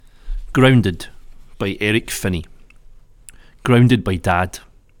Grounded by Eric Finney. Grounded by Dad.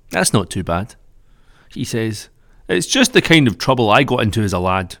 That's not too bad. He says, "It's just the kind of trouble I got into as a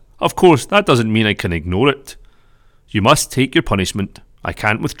lad. Of course, that doesn't mean I can ignore it. You must take your punishment. I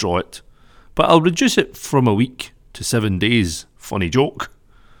can't withdraw it. But I'll reduce it from a week to 7 days. Funny joke.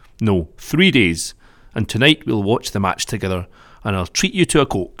 No, 3 days. And tonight we'll watch the match together and I'll treat you to a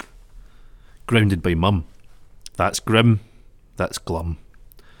Coke." Grounded by Mum. That's grim. That's glum.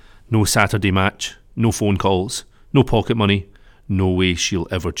 No Saturday match. No phone calls. No pocket money. No way she'll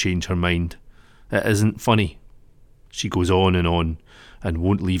ever change her mind. It isn't funny. She goes on and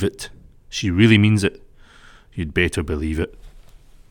won't leave it. She really means it. You'd better believe it.